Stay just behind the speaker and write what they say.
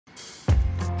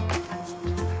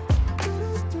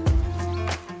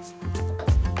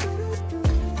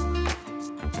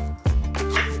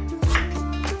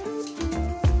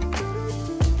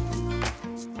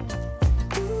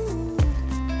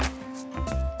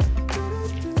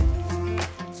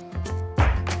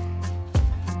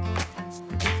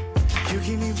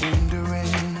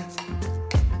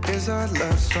is our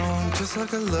love song, just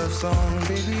like a love song.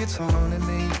 Baby, it's haunting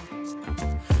me.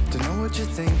 Don't know what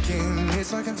you're thinking.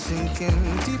 It's like I'm sinking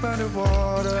deep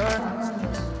underwater.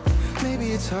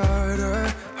 Maybe it's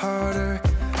harder, harder,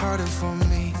 harder for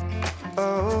me.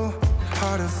 Oh,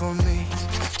 harder for me.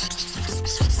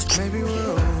 Maybe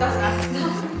we're over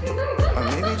it, or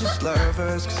maybe just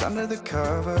lovers. 'Cause under the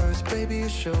covers, baby, you're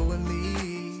showing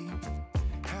me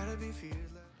how to be fearless.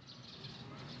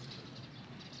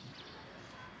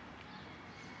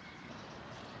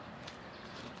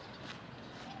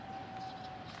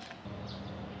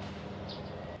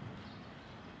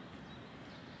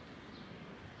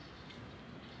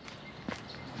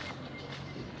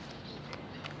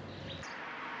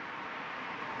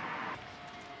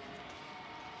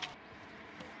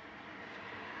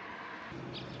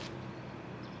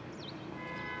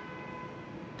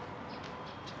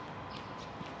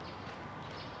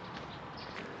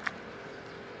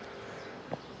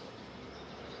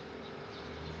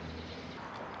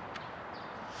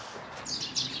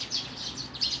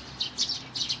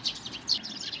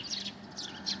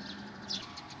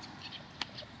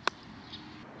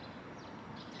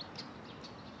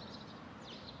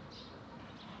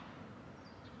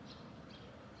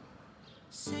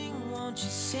 Sing, won't you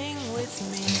sing with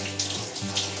me?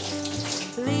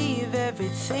 Leave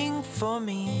everything for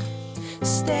me.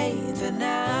 Stay the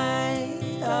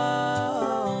night.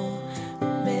 Oh,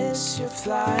 miss your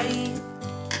flight.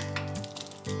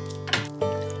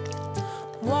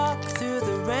 Walk through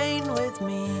the rain with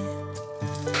me.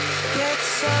 Get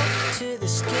soaked to the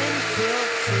skin, feel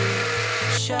free.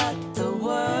 Shut the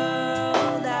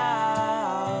world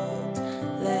out.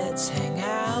 Let's hang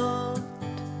out.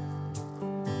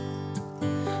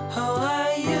 Oh, I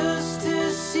used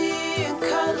to see in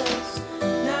colors,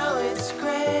 now it's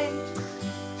gray.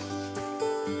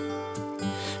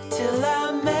 Till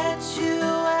I met you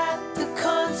at the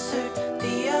concert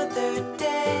the other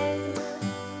day.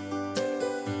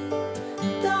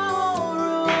 The whole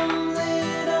room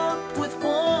lit up with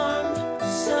warm,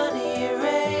 sunny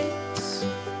rays.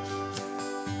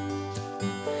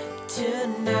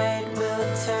 Tonight we'll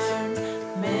turn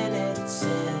minutes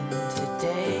into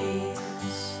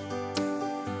days.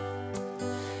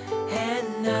 And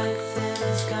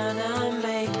nothing's gonna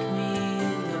make me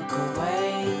look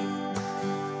away.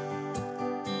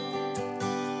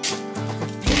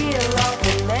 Peel off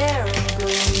the layer and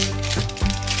breathe.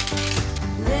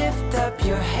 Lift up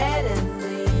your head and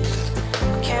leave.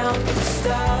 Count the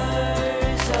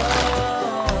stars,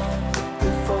 oh,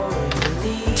 before you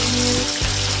leave.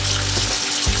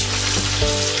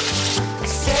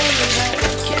 Say that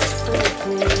you kiss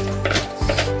please.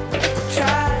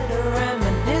 Try to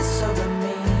reminisce over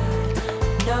me.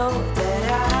 Know that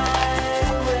I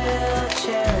will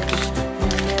cherish you,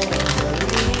 never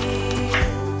leave.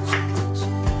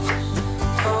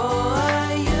 Oh,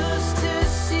 I used to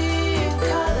see in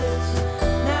colors,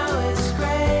 now it's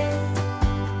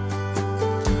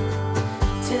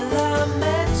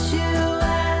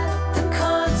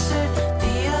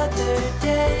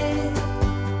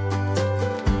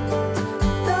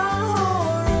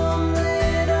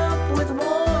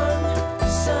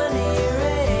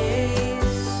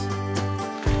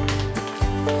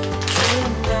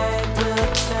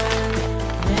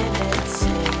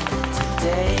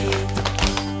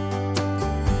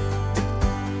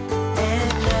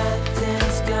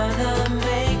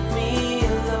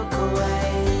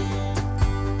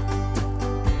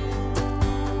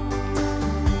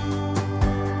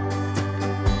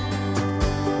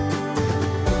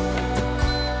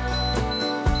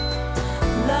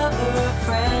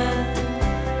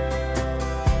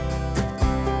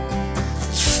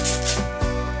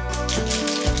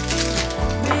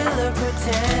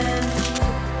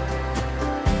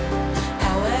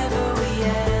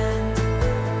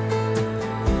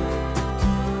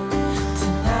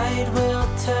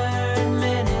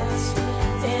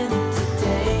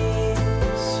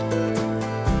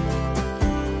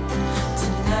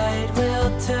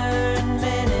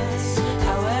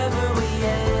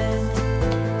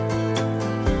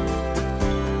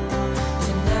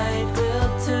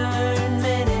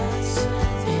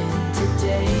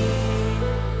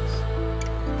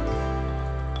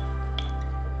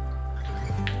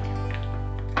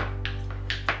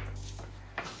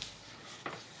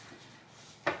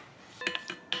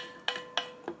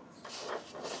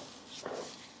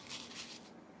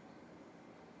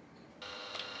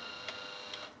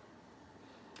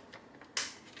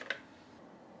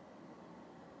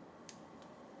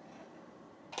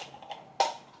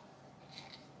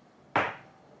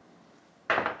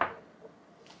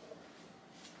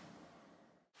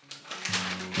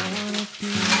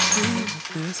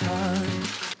is hard.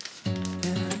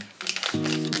 Yeah.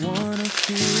 Wanna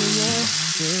feel your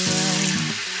around.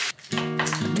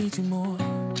 I need you more,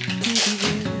 need you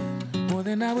here, more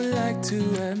than I would like to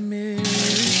admit.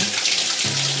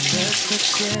 Let's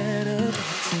forget about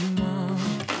tomorrow.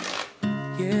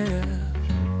 Yeah.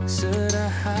 Should I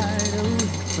hide away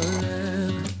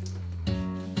forever?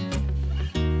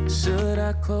 Should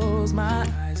I close my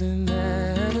eyes and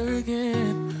never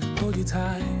again hold you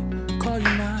tight, call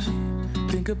you mine,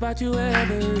 think about you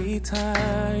every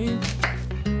time?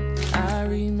 I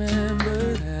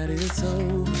remember that it's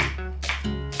over.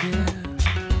 Yeah.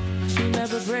 You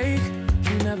never break,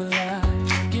 you never lie,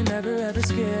 you never ever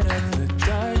scared of the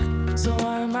dark. So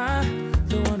why am I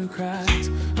the one who cries?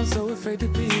 I'm so afraid to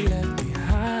be left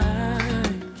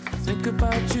behind. I think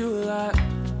about you a lot.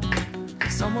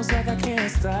 It's almost like I can't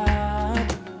stop.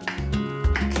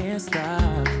 Can't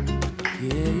stop.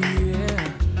 Yeah, yeah.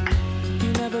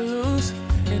 You never lose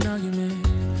an argument,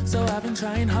 so I've been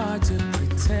trying hard to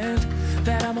pretend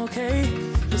that I'm okay.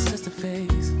 It's just a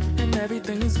phase, and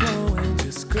everything is going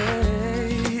just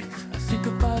great. I think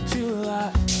about you a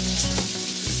lot.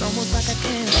 It's almost like I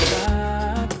can't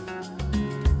stop.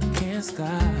 Can't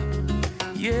stop.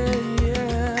 Yeah,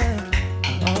 yeah.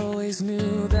 I always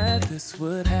knew that this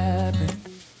would happen.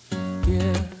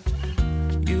 Yeah.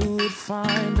 You would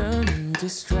find a new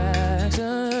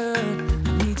distraction.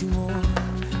 I need you more,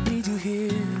 need you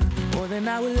here, more than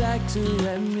I would like to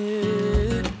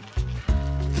admit.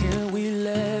 Can we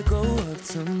let go of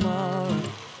tomorrow?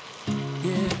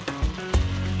 Yeah.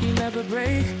 You never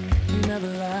break, you never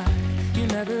lie, you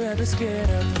never ever scared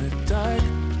of the dark.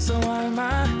 So why am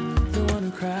I the one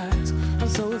who cries? I'm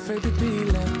so afraid to be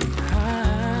left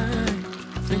behind.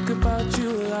 I think about you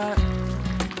a lot.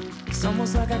 It's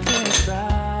almost like I can't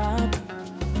stop.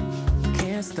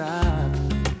 Can't stop.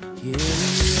 Yeah,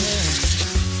 yeah.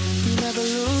 You never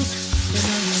lose an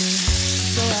argument,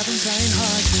 so I've been trying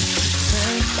hard to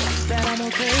pretend that I'm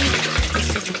okay. It's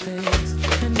just a phase,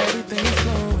 and everything's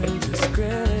going just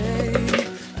great.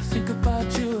 I think about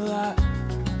you a lot.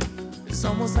 It's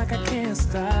almost like I can't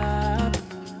stop.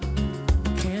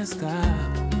 Can't stop.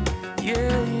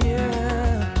 Yeah,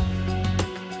 yeah.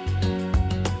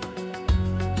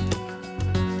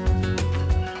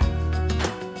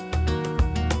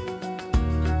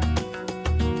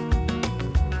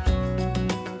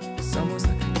 It's almost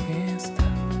like I can't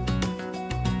stop.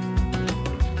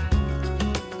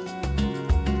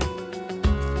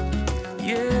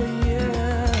 Yeah,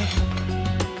 yeah.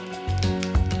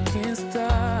 Can't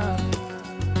stop.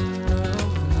 No,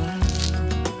 no.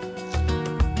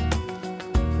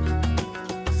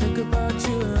 Think about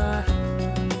you a lot.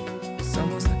 It's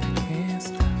almost like I can't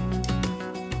stop.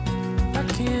 I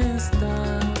can't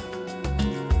stop.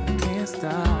 I can't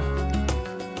stop.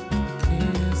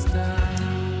 Can't stop.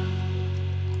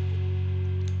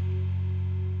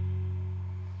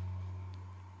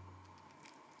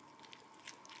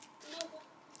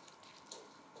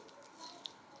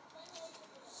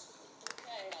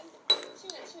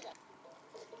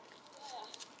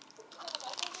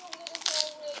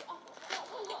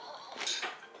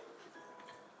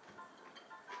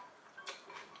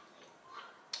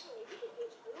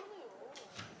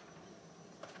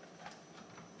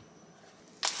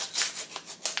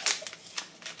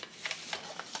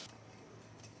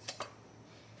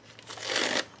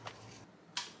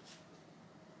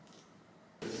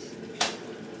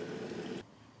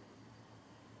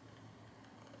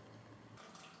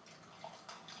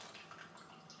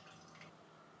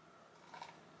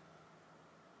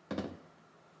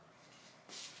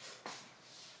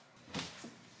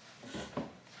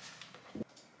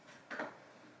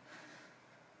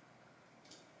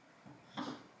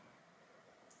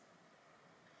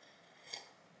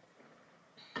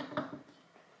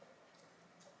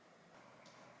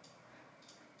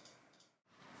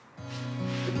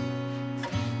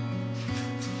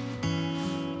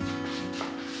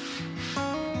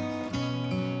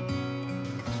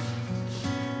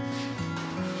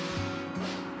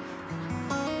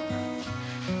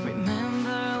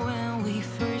 Remember when we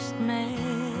first met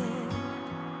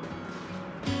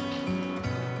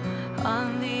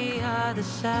on the other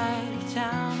side of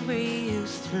town where you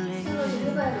used to live?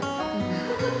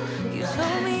 You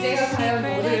told me a secret I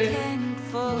can't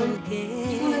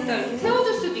forget. 세워줄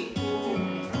수도 있고.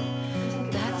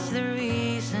 That's the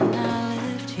reason I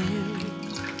left you.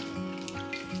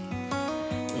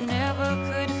 Never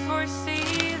could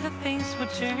foresee the things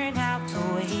would turn out the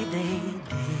way they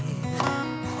did.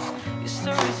 Your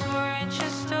stories weren't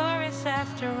just stories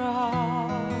after all.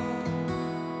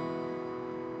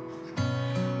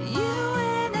 You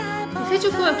and I both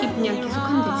세주꾸역기 그냥 계속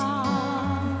하면 되지.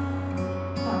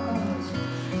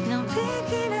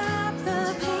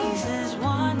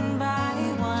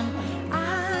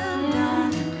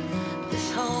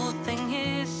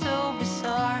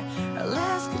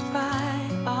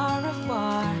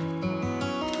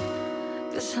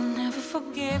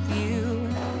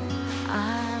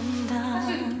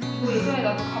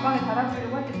 가방에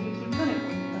달아주려고 할 때 되게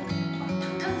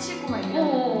불편했거든요. 탕 싣고 막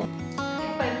이러고.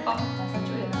 예뻐 예뻐.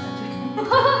 나사줘요, 나사줘요.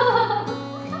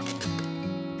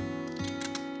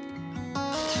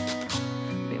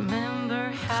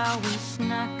 Remember how we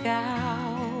snuck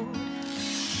out?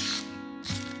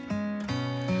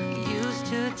 Used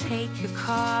to take your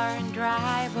car and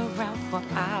drive around for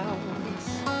hours.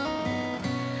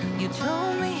 You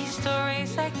told me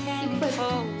stories I can't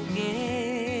forget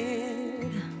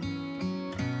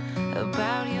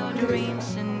about your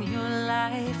dreams and your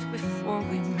life before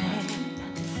we met.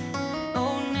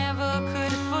 Oh, never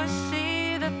could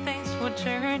foresee that things would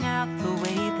turn out the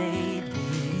way they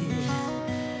did.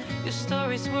 Your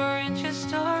stories weren't just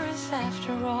stories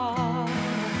after all.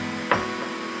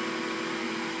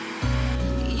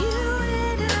 You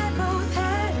and I both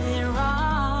had it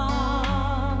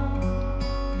wrong.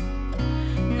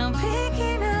 Now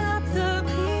picking up the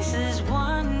pieces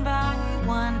one by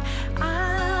one,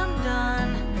 I'm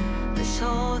done. This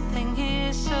whole thing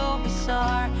is so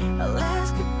bizarre. I'll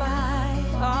ask goodbye,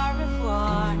 au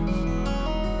revoir,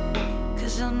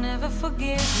 'cause I'll never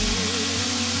forgive you.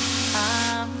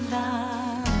 I'm done.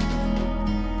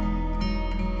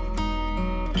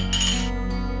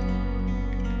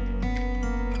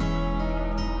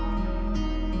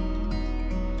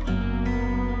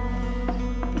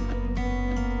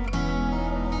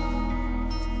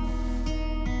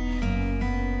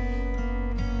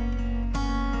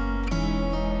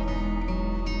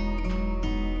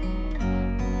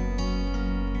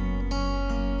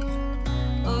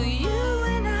 Oh, you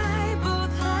and I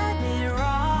both had it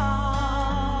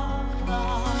wrong.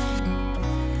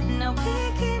 Now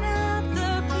picking up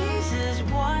the pieces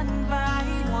one by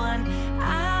one,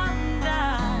 I'm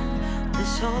done.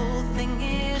 This whole thing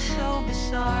is so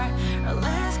bizarre. I'll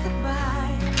ask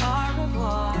goodbye, au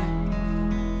revoir,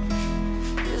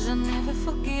 'cause I'll never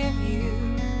forgive you.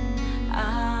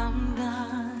 I'm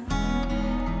done.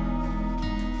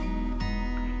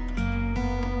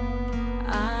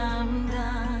 I'm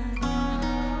done.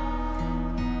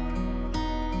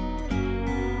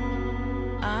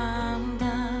 I'm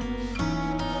done.